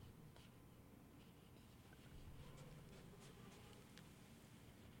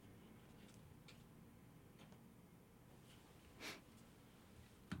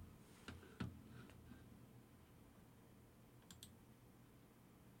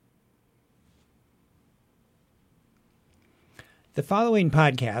The following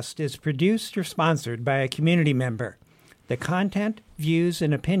podcast is produced or sponsored by a community member. The content, views,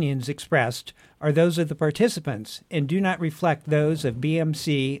 and opinions expressed are those of the participants and do not reflect those of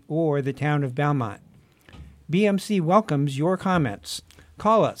BMC or the town of Belmont. BMC welcomes your comments.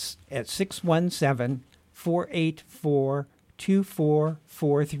 Call us at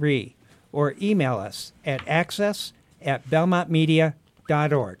 617-484-2443 or email us at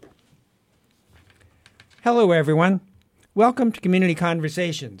access@belmontmedia.org. Hello, everyone. Welcome to Community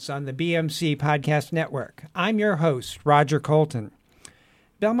Conversations on the BMC Podcast Network. I'm your host, Roger Colton.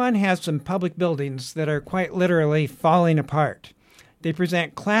 Belmont has some public buildings that are quite literally falling apart. They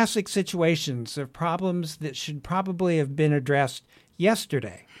present classic situations of problems that should probably have been addressed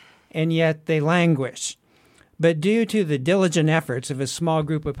yesterday, and yet they languish. But due to the diligent efforts of a small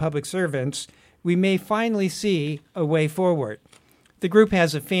group of public servants, we may finally see a way forward. The group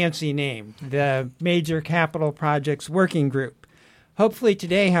has a fancy name, the Major Capital Projects Working Group. Hopefully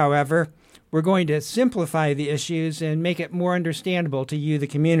today, however, we're going to simplify the issues and make it more understandable to you, the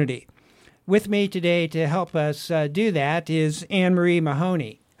community. With me today to help us do that is Anne Marie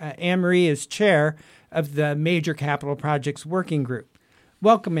Mahoney. Anne Marie is chair of the Major Capital Projects Working Group.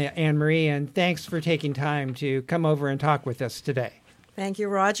 Welcome, Anne Marie, and thanks for taking time to come over and talk with us today. Thank you,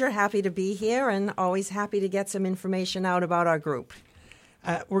 Roger. Happy to be here and always happy to get some information out about our group.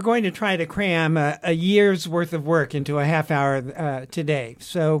 We're going to try to cram a year's worth of work into a half hour today.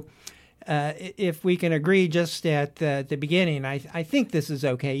 So if we can agree just at the beginning, I think this is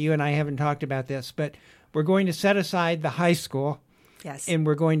okay. You and I haven't talked about this, but we're going to set aside the high school. Yes. And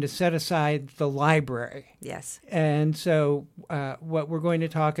we're going to set aside the library. Yes. And so what we're going to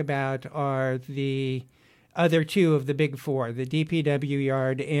talk about are the other two of the big four, the DPW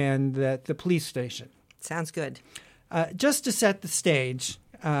yard and the police station. Sounds good. Just to set the stage,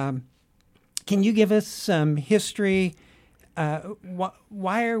 can you give us some history?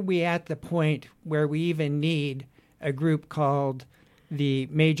 Why are we at the point where we even need a group called the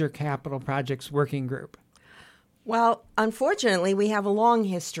Major Capital Projects Working Group? Well, unfortunately, we have a long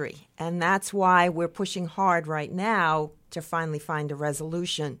history, and that's why we're pushing hard right now to finally find a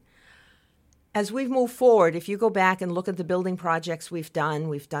resolution. As we've moved forward, if you go back and look at the building projects we've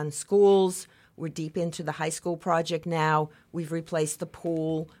done schools. We're deep into the high school project now. We've replaced the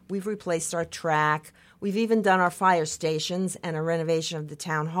pool. We've replaced our track. We've even done our fire stations and a renovation of the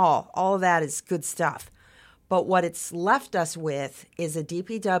town hall. All of that is good stuff. But what it's left us with is a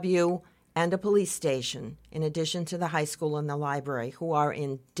DPW and a police station, in addition to the high school and the library, who are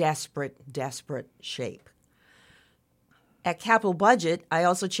in desperate, desperate shape. At Capital Budget, I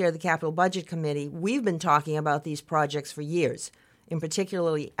also chair the Capital Budget Committee. We've been talking about these projects for years, and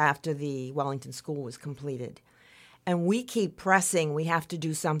particularly after the Wellington School was completed. And we keep pressing, we have to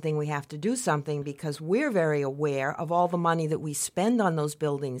do something, because we're very aware of all the money that we spend on those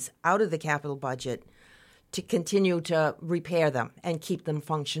buildings out of the capital budget to continue to repair them and keep them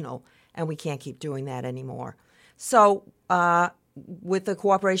functional. And we can't keep doing that anymore. So with the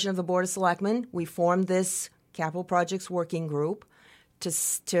cooperation of the Board of Selectmen, we formed this Capital Projects Working Group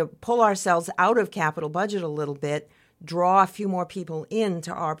to pull ourselves out of capital budget a little bit, draw a few more people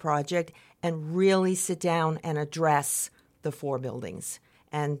into our project, and really sit down and address the four buildings.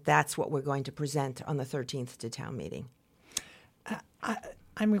 And that's what we're going to present on the 13th to town meeting.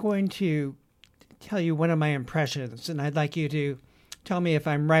 I'm going to tell you one of my impressions, and I'd like you to tell me if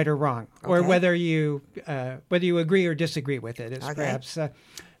I'm right or wrong, or Okay. whether you agree or disagree with it. Is Okay. perhaps.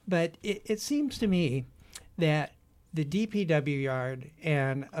 But it seems to me that the DPW yard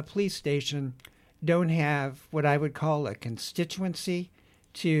and a police station don't have what I would call a constituency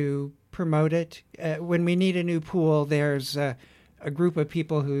to promote it. When we need a new pool, there's a group of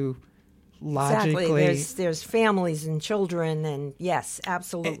people who logically... Exactly. There's families and children, and yes,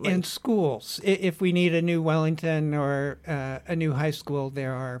 absolutely. And schools. If we need a new Wellington or a new high school,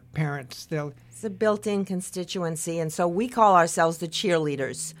 there are parents. It's a built-in constituency, and so we call ourselves the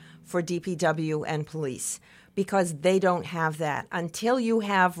cheerleaders for DPW and police, because they don't have that. Until you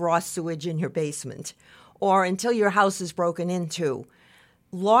have raw sewage in your basement or until your house is broken into,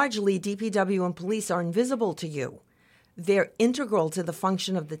 largely DPW and police are invisible to you. They're integral to the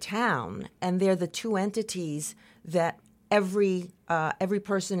function of the town, and they're the two entities that every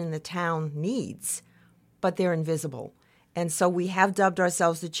person in the town needs, but they're invisible. And so we have dubbed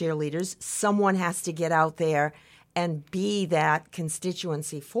ourselves the cheerleaders. Someone has to get out there and be that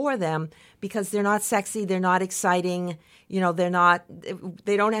constituency for them, because they're not sexy, they're not exciting, they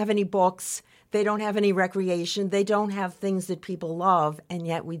don't have any books, they don't have any recreation, they don't have things that people love, and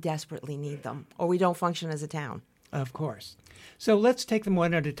yet we desperately need them, or we don't function as a town. Of course. So let's take them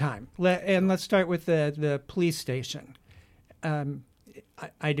one at a time. And let's start with the police station.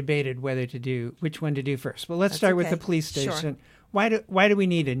 I debated which one to do first. But let's start with the police station. Sure. Why do we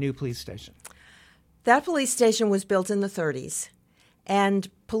need a new police station? That police station was built in the 30s, and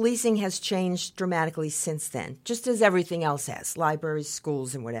policing has changed dramatically since then, just as everything else has, libraries,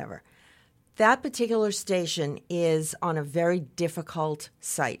 schools, and whatever. That particular station is on a very difficult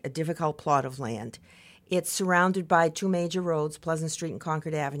site, a difficult plot of land. It's surrounded by two major roads, Pleasant Street and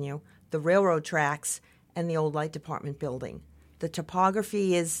Concord Avenue, the railroad tracks, and the old light department building. The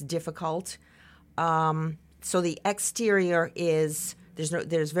topography is difficult. So the exterior is,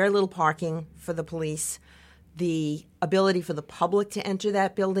 there's very little parking for the police. The ability for the public to enter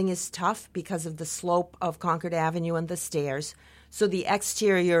that building is tough because of the slope of Concord Avenue and the stairs. So the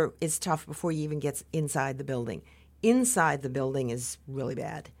exterior is tough before you even get inside the building. Inside the building is really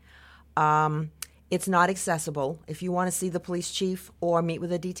bad. It's not accessible. If you want to see the police chief or meet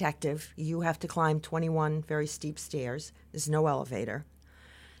with a detective, you have to climb 21 very steep stairs. There's no elevator.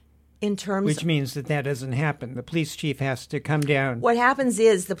 Which means that doesn't happen. The police chief has to come down. What happens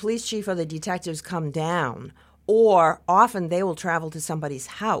is the police chief or the detectives come down, or often they will travel to somebody's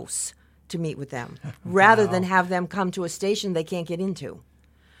house to meet with them, rather than have them come to a station they can't get into.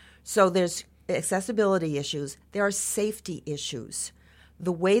 So there's accessibility issues. There are safety issues.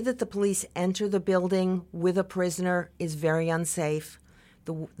 The way that the police enter the building with a prisoner is very unsafe.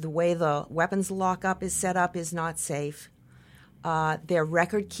 The way the weapons lockup is set up is not safe. Their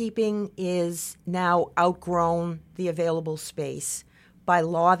record keeping is now outgrown the available space. By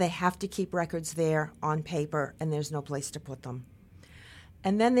law, they have to keep records there on paper, and there's no place to put them.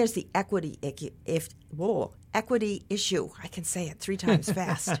 And then there's the equity issue. I can say it 3 times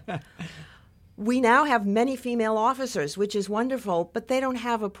fast. We now have many female officers, which is wonderful, but they don't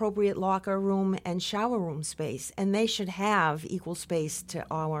have appropriate locker room and shower room space, and they should have equal space to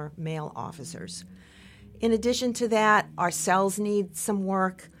our male officers. In addition to that, our cells need some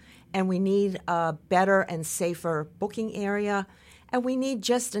work, and we need a better and safer booking area, and we need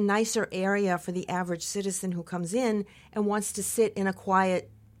just a nicer area for the average citizen who comes in and wants to sit in a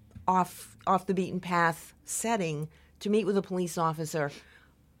quiet, off the beaten path setting to meet with a police officer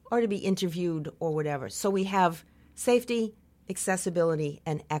or to be interviewed or whatever. So we have safety, accessibility,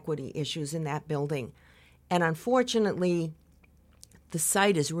 and equity issues in that building. And unfortunately, the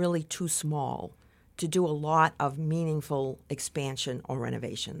site is really too small to do a lot of meaningful expansion or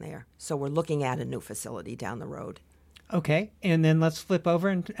renovation there. So we're looking at a new facility down the road. Okay, and then let's flip over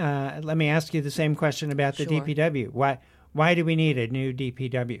and let me ask you the same question about the DPW. Why do we need a new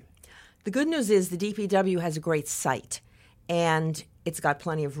DPW? The good news is the DPW has a great site, and it's got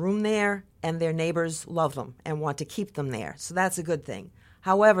plenty of room there, and their neighbors love them and want to keep them there. So that's a good thing.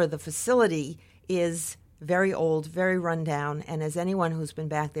 However, the facility is very old, very run down, and as anyone who's been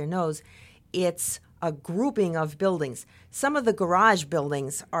back there knows, it's a grouping of buildings. Some of the garage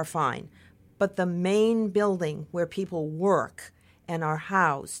buildings are fine, but the main building where people work and are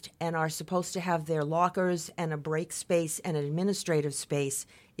housed and are supposed to have their lockers and a break space and an administrative space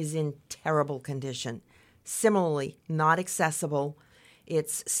is in terrible condition. Similarly, not accessible.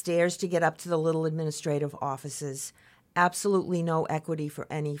 It's stairs to get up to the little administrative offices. Absolutely no equity for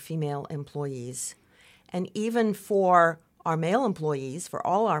any female employees. And even for our male employees, for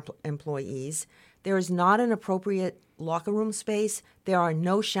all our employees, there is not an appropriate locker room space. There are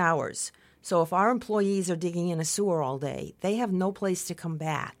no showers. So if our employees are digging in a sewer all day, they have no place to come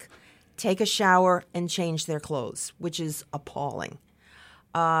back, take a shower, and change their clothes, which is appalling.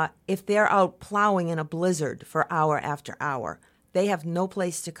 If they're out plowing in a blizzard for hour after hour, they have no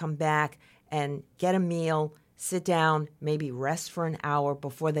place to come back and get a meal, sit down, maybe rest for an hour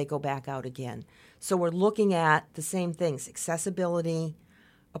before they go back out again. So we're looking at the same things: accessibility,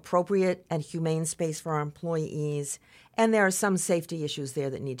 appropriate and humane space for our employees, and there are some safety issues there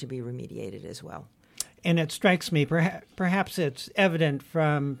that need to be remediated as well. And it strikes me, perhaps it's evident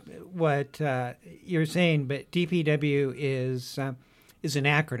from what you're saying, but DPW is an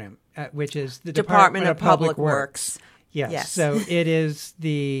acronym, which is the Department of Public Works. Yes. So it is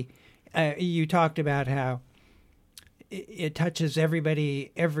you talked about how it touches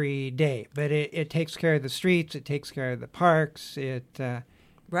everybody every day, but it takes care of the streets, it takes care of the parks,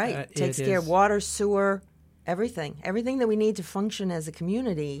 Right. Takes care of water, sewer, everything. Everything that we need to function as a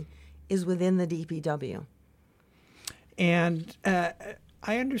community is within the DPW. And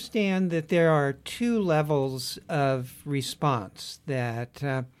I understand that there are 2 levels of response that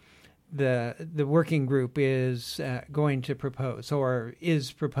the working group is going to propose or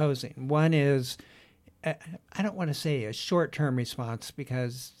is proposing. One is, I don't want to say a short-term response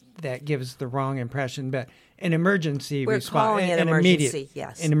because that gives the wrong impression, but an emergency response. We're calling it emergency,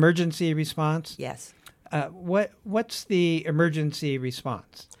 yes. An emergency response? Yes. What's the emergency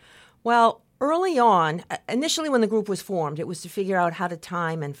response? Well, early on, initially when the group was formed, it was to figure out how to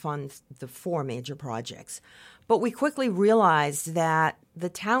time and fund the 4 major projects. But we quickly realized that the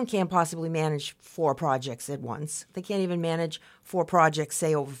town can't possibly manage 4 projects at once. They can't even manage 4 projects,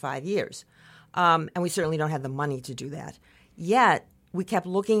 say, over 5 years. And we certainly don't have the money to do that. Yet, we kept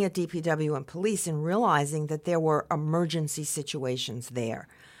looking at DPW and police and realizing that there were emergency situations there.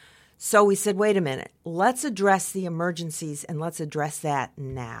 So we said, wait a minute, let's address the emergencies and let's address that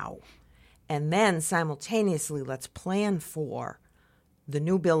now. And then simultaneously, let's plan for the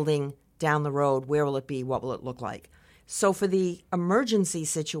new building down the road. Where will it be? What will it look like? So for the emergency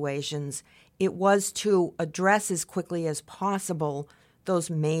situations, it was to address as quickly as possible those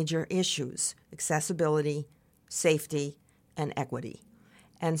major issues: accessibility, safety, and equity.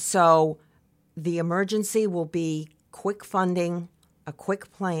 And so the emergency will be quick funding, a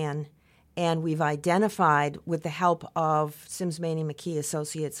quick plan, and we've identified, with the help of Sims Maney McKee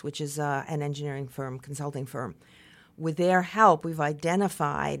Associates, which is an engineering firm, consulting firm, with their help, we've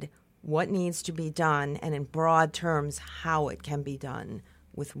identified what needs to be done, and in broad terms, how it can be done,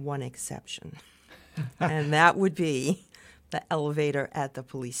 with one exception. And that would be the elevator at the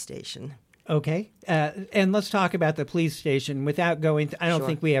police station. Okay. And let's talk about the police station without going I don't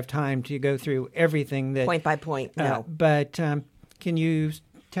think we have time to go through everything that... Point by point, no. But can you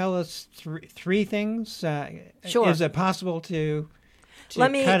tell us 3 things? Sure. Is it possible to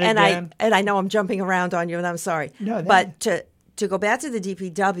Let me, cut it down? I know I'm jumping around on you, and I'm sorry. No, but to go back to the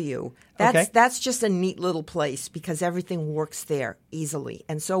DPW, that's just a neat little place because everything works there easily.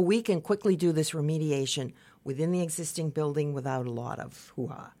 And so we can quickly do this remediation within the existing building without a lot of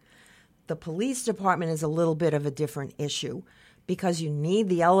hoo-ha. The police department is a little bit of a different issue because you need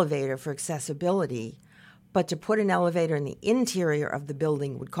the elevator for accessibility, but to put an elevator in the interior of the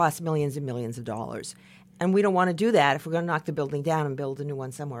building would cost millions and millions of dollars. And we don't want to do that if we're going to knock the building down and build a new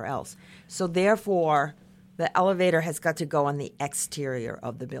one somewhere else. So therefore, the elevator has got to go on the exterior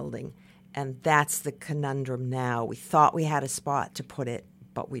of the building. And that's the conundrum now. We thought we had a spot to put it,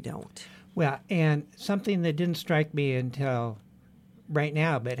 but we don't. Well, and something that didn't strike me until right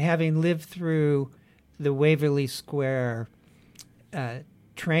now, but having lived through the Waverly Square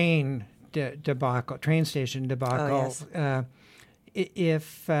train station debacle,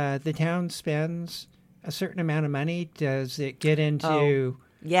 if the town spends a certain amount of money, does it get into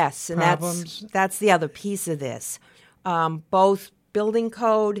yes, and problems? That's the other piece of this. Both building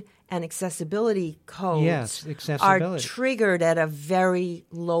code and accessibility codes are triggered at a very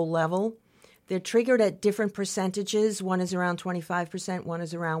low level. They're triggered at different percentages. One is around 25%, one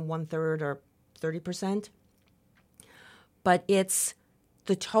is around 1/3 or 30%. But it's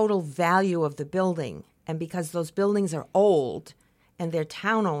the total value of the building. And because those buildings are old and they're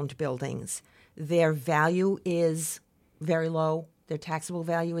town-owned buildings, their value is very low. Their taxable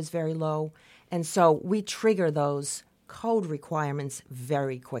value is very low. And so we trigger those code requirements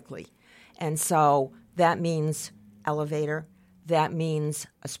very quickly. And so that means elevator. That means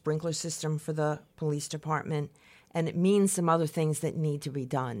a sprinkler system for the police department. And it means some other things that need to be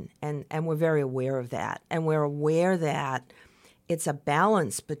done. And we're very aware of that. And we're aware that it's a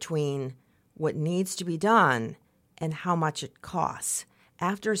balance between what needs to be done and how much it costs.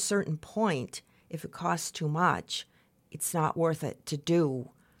 After a certain point, if it costs too much, it's not worth it to do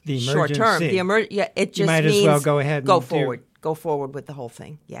the short term. It just you might means as well go ahead go and forward. Go forward with the whole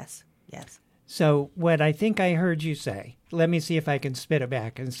thing. Yes. So what I think I heard you say, let me see if I can spit it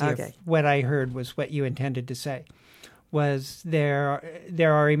back and see if what I heard was what you intended to say, was there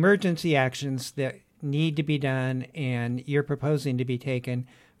are emergency actions that need to be done and you're proposing to be taken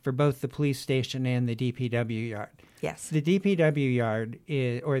for both the police station and the DPW yard. Yes. The DPW yard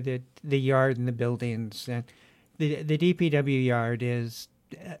is, or the yard and the buildings, the DPW yard is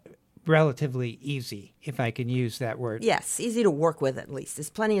relatively easy, if I can use that word. Yes, easy to work with at least.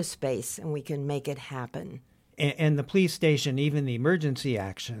 There's plenty of space and we can make it happen. And the police station, even the emergency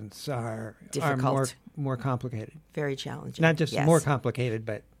actions are more complicated. Very challenging. Not just more complicated,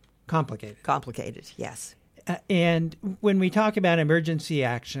 but complicated. Complicated, yes. And when we talk about emergency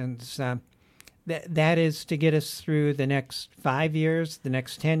actions, that is to get us through the next 5 years, the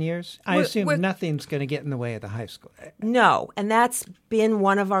next 10 years? I assume nothing's going to get in the way of the high school. No, and that's been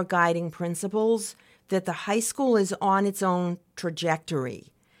one of our guiding principles, that the high school is on its own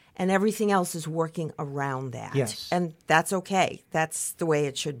trajectory and everything else is working around that. Yes. And that's okay. That's the way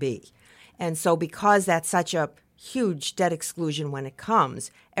it should be. And so because that's such a huge debt exclusion when it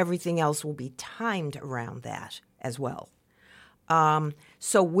comes, everything else will be timed around that as well.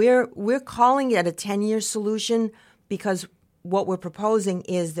 So we're calling it a 10-year solution because what we're proposing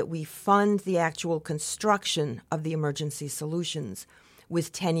is that we fund the actual construction of the emergency solutions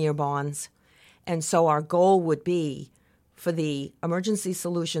with 10-year bonds. And so our goal would be for the emergency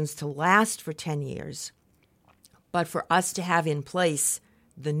solutions to last for 10 years, but for us to have in place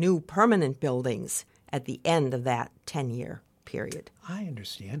the new permanent buildings at the end of that 10-year period. I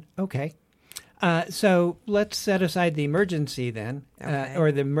understand. Okay. So let's set aside the emergency then,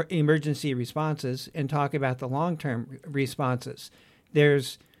 or the emergency responses, and talk about the long-term responses.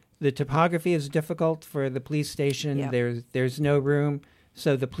 The topography is difficult for the police station. Yep. There's no room,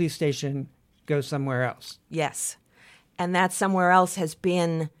 so the police station goes somewhere else. Yes, and that somewhere else has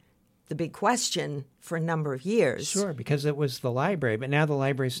been the big question for a number of years. Sure, because it was the library, but now the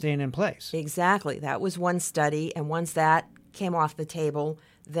library's staying in place. Exactly. That was one study, and once that came off the table,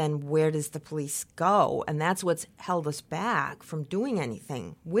 then where does the police go? And that's what's held us back from doing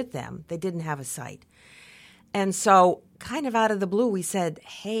anything with them. They didn't have a site. And so kind of out of the blue, we said,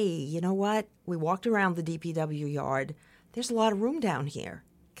 hey, you know what? We walked around the DPW yard. There's a lot of room down here.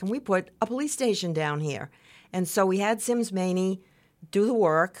 Can we put a police station down here? And so we had Sims Maney do the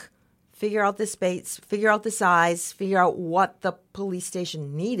work, figure out the space, figure out the size, figure out what the police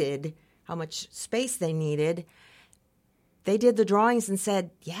station needed, how much space they needed. They did the drawings and said,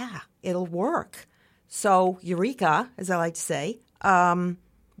 yeah, it'll work. So, eureka, as I like to say,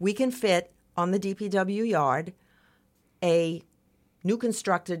 we can fit on the DPW yard a new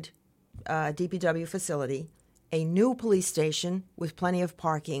constructed DPW facility, a new police station with plenty of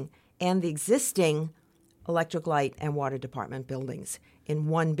parking, and the existing electric light and water department buildings in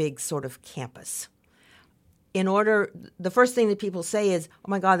one big sort of campus. The first thing that people say is, oh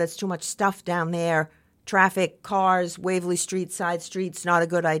my God, that's too much stuff down there. Traffic, cars, Waverly Street, side streets, not a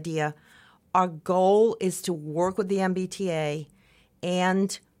good idea. Our goal is to work with the MBTA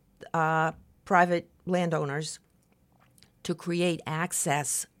and private landowners to create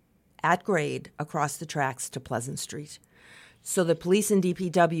access at grade across the tracks to Pleasant Street. So the police and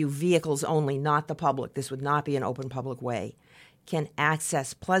DPW vehicles only, not the public, this would not be an open public way, can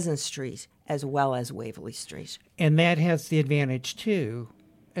access Pleasant Street as well as Waverly Street. And that has the advantage, too,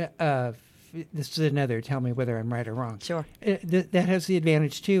 of this is another, tell me whether I'm right or wrong. Sure. That has the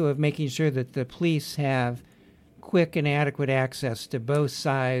advantage, too, of making sure that the police have quick and adequate access to both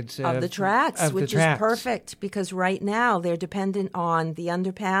sides of the tracks, which is perfect because right now they're dependent on the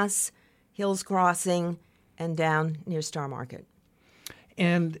underpass, Hills Crossing, and down near Star Market.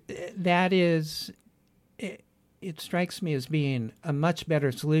 And that is, it strikes me as being a much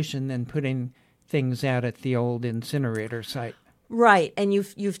better solution than putting things out at the old incinerator site. Right, and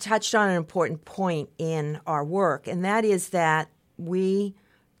you've touched on an important point in our work, and that is that we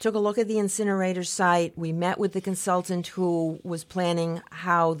took a look at the incinerator site. We met with the consultant who was planning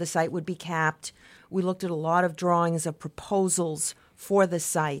how the site would be capped. We looked at a lot of drawings of proposals for the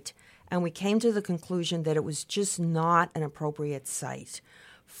site, and we came to the conclusion that it was just not an appropriate site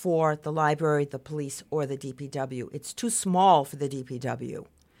for the library, the police, or the DPW. It's too small for the DPW.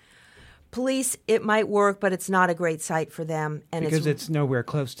 Police, it might work, but it's not a great site for them. And because it's nowhere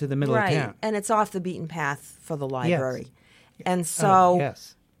close to the middle of town. And it's off the beaten path for the library. Yes. And so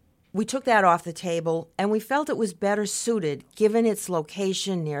we took that off the table, and we felt it was better suited, given its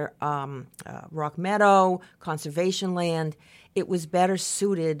location near Rock Meadow, conservation land. It was better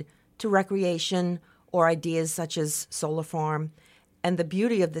suited to recreation or ideas such as solar farm. And the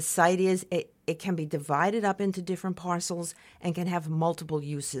beauty of the site is it can be divided up into different parcels and can have multiple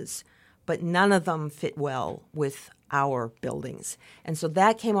uses, but none of them fit well with our buildings. And so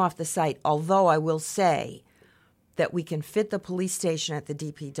that came off the site, although I will say that we can fit the police station at the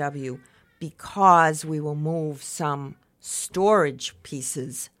DPW because we will move some storage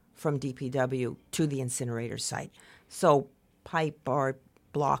pieces from DPW to the incinerator site. So pipe or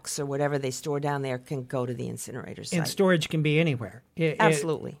blocks or whatever they store down there can go to the incinerator site. And storage can be anywhere.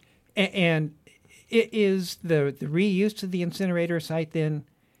 Absolutely. And is the reuse of the incinerator site then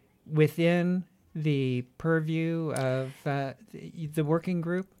within the purview of the working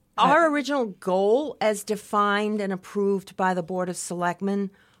group? Our original goal, as defined and approved by the Board of Selectmen,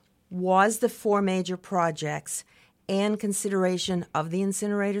 was the 4 major projects and consideration of the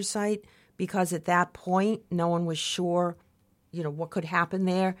incinerator site, because at that point, no one was sure, what could happen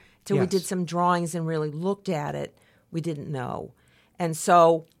there. Till we did some drawings and really looked at it, we didn't know. And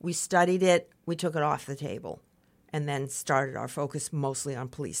so we studied it, we took it off the table, and then started our focus mostly on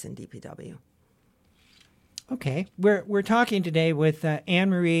police and DPW. Okay. We're talking today with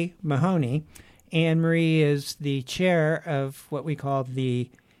Anne-Marie Mahoney. Anne-Marie is the chair of what we call the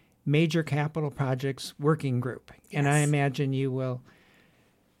Major Capital Projects Working Group. Yes. And I imagine you will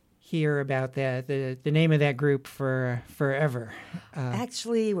hear about that, the name of that group for forever.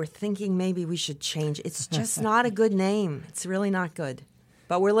 Actually, we're thinking maybe we should change. It's just not a good name. It's really not good.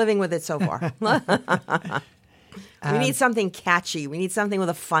 But we're living with it so far. We need something catchy. We need something with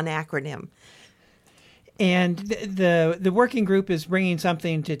a fun acronym. And the working group is bringing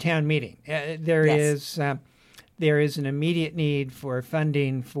something to town meeting. There is an immediate need for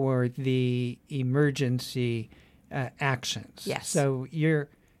funding for the emergency actions. Yes. So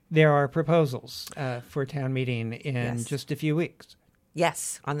there are proposals for town meeting in just a few weeks.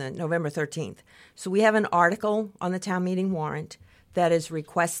 Yes, on the November 13th. So we have an article on the town meeting warrant that is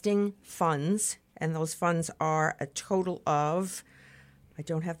requesting funds, and those funds are a total of, I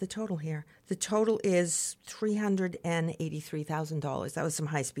don't have the total here. The total is $383,000. That was some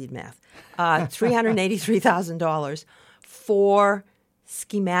high-speed math. $383,000 for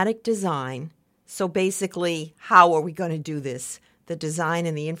schematic design. So basically, how are we going to do this? The design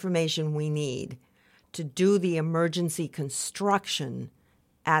and the information we need to do the emergency construction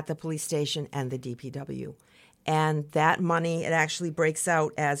at the police station and the DPW. And that money, it actually breaks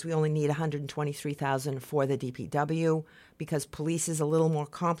out as we only need $123,000 for the DPW because police is a little more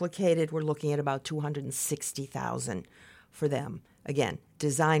complicated. We're looking at about $260,000 for them. Again,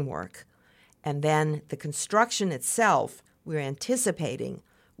 design work. And then the construction itself, we're anticipating,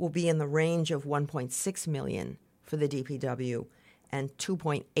 will be in the range of $1.6 million for the DPW and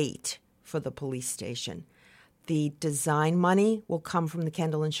 $2.8 for the police station. The design money will come from the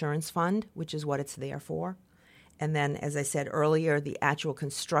Kendall Insurance Fund, which is what it's there for. And then, as I said earlier, the actual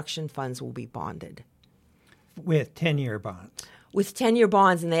construction funds will be bonded. With 10-year bonds. With 10-year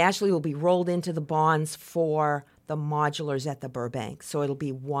bonds, and they actually will be rolled into the bonds for the modulars at the Burbank. So it'll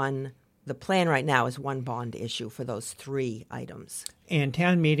be the plan right now is one bond issue for those three items. And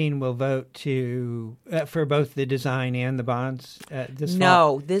town meeting will vote for both the design and the bonds this fall?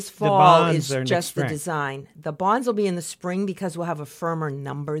 No, this fall is just the design. The bonds will be in the spring because we'll have a firmer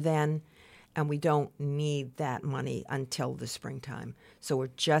number then. And we don't need that money until the springtime. So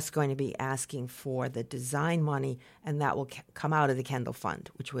we're just going to be asking for the design money, and that will come out of the Kendall Fund,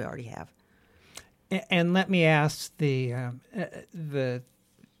 which we already have. And let me ask the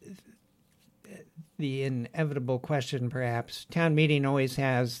inevitable question, perhaps. Town meeting always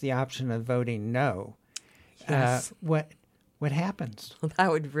has the option of voting no. Yes. What happens? That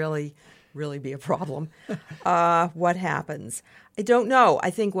would really be a problem. What happens? I don't know. I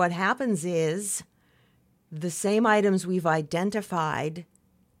think what happens is the same items we've identified,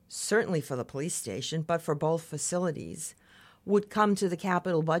 certainly for the police station, but for both facilities, would come to the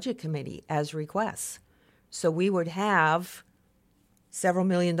Capital Budget Committee as requests. So we would have several $1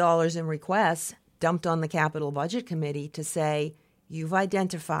 million in requests dumped on the Capital Budget Committee to say, you've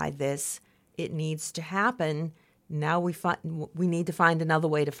identified this, it needs to happen, now we need to find another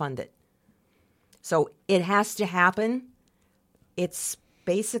way to fund it. So it has to happen. It's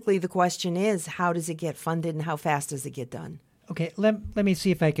basically the question is, how does it get funded and how fast does it get done? Okay, let me see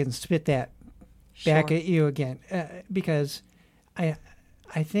if I can spit that back at you again, because I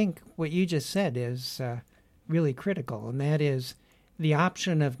think what you just said is really critical, and that is the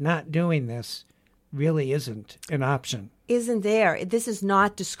option of not doing this really isn't an option. Isn't there? This is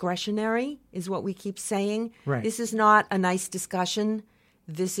not discretionary, is what we keep saying. Right. This is not a nice discussion.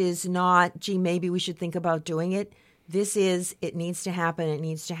 This is not, gee, maybe we should think about doing it. This is, it needs to happen. It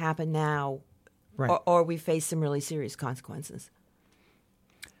needs to happen now, right. or we face some really serious consequences.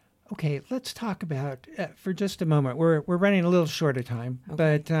 Okay, let's talk about, for just a moment, we're running a little short of time,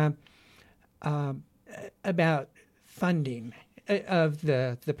 okay. But about funding of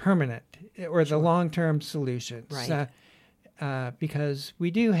the permanent or the long-term solutions. Right. Because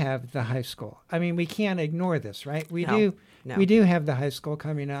we do have the high school. I mean, we can't ignore this, right? We No. do have the high school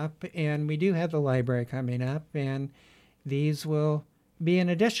coming up, and we do have the library coming up, and these will be in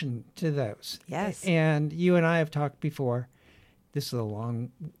addition to those. Yes. And you and I have talked before. This is a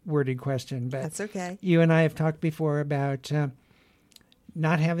long-worded question, but that's okay. You and I have talked before about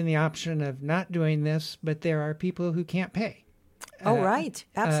not having the option of not doing this, but there are people who can't pay. Oh, right.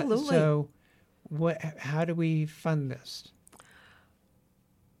 Absolutely. So how do we fund this?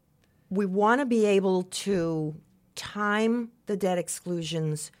 We want to be able to time the debt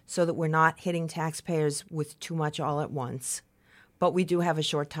exclusions so that we're not hitting taxpayers with too much all at once, but we do have a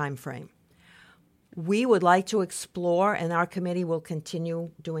short time frame. We would like to explore, and our committee will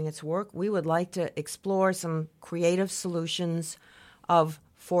continue doing its work, we would like to explore some creative solutions of,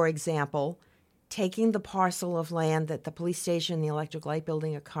 for example, taking the parcel of land that the police station and the electric light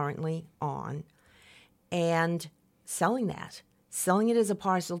building are currently on and selling it as a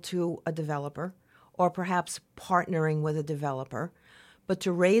parcel to a developer, or perhaps partnering with a developer, but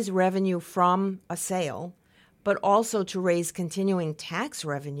to raise revenue from a sale, but also to raise continuing tax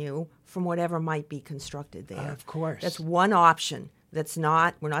revenue from whatever might be constructed there. Of course. That's one option.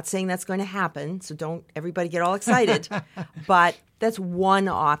 We're not saying that's going to happen, so don't everybody get all excited. But that's one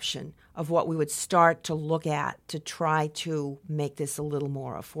option of what we would start to look at to try to make this a little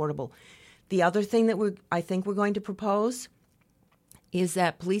more affordable. The other thing that I think we're going to propose is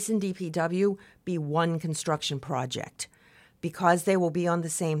that police and DPW be one construction project, because they will be on the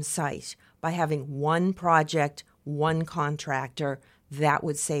same site. By having one project, one contractor, that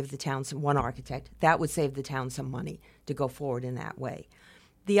would save the town one architect, that would save the town some money to go forward in that way.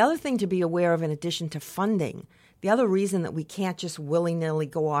 The other thing to be aware of, in addition to funding, the other reason that we can't just willy-nilly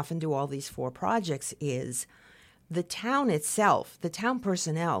go off and do all these 4 projects is the town itself, the town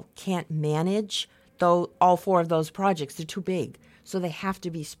personnel can't manage all 4 of those projects. They're too big, so they have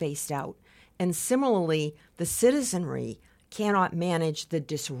to be spaced out. And similarly, the citizenry cannot manage the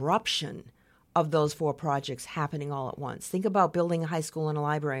disruption of those 4 projects happening all at once. Think about building a high school and a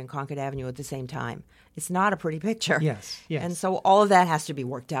library on Concord Avenue at the same time. It's not a pretty picture. Yes. And so all of that has to be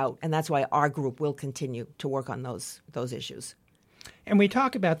worked out, and that's why our group will continue to work on those issues. And we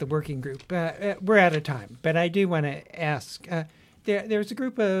talk about the working group. We're out of time, but I do want to ask. There's a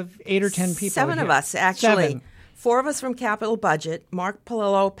group of 8 or 10 people. 7 here. of us, actually. 7. 4 of us from Capital Budget: Mark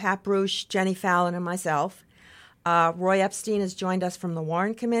Palillo, Pat Bruce, Jenny Fallon, and myself. Roy Epstein has joined us from the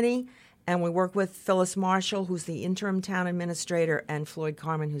Warrant Committee, and we work with Phyllis Marshall, who's the interim town administrator, and Floyd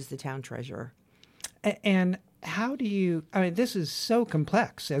Carmen, who's the town treasurer. And how do you, this is so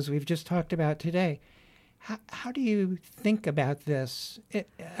complex, as we've just talked about today. How do you think about this?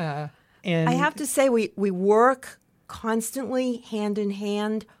 And I have to say we work constantly hand in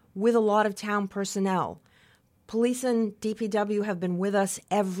hand with a lot of town personnel. Police and DPW have been with us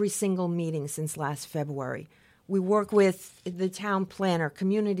every single meeting since last February. We work with the town planner,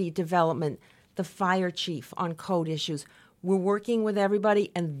 community development, the fire chief on code issues. We're working with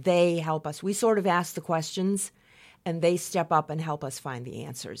everybody, and they help us. We sort of ask the questions, and they step up and help us find the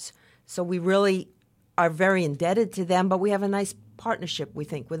answers. So we really are very indebted to them, but we have a nice partnership, we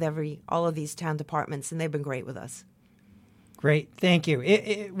think, with all of these town departments, and they've been great with us. Great, thank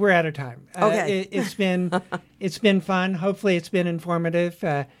you. We're out of time. Okay, it's been fun. Hopefully, it's been informative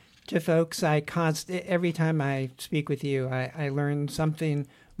to folks. Every time I speak with you, I learn something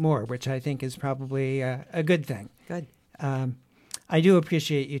more, which I think is probably a good thing. Good. I do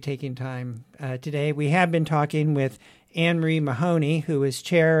appreciate you taking time today. We have been talking with Anne Marie Mahoney, who is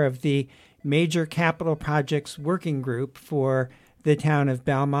chair of the Major Capital Projects Working Group for the town of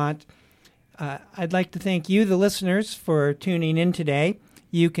Belmont. I'd like to thank you, the listeners, for tuning in today.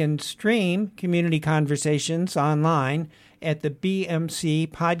 You can stream Community Conversations online at the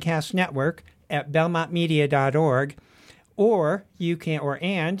BMC Podcast Network at belmontmedia.org, or you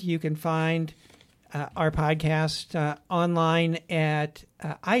can find our podcast online at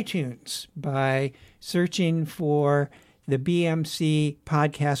iTunes by searching for the BMC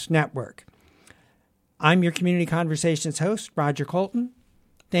Podcast Network. I'm your Community Conversations host, Roger Colton.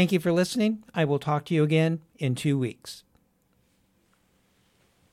 Thank you for listening. I will talk to you again in 2 weeks.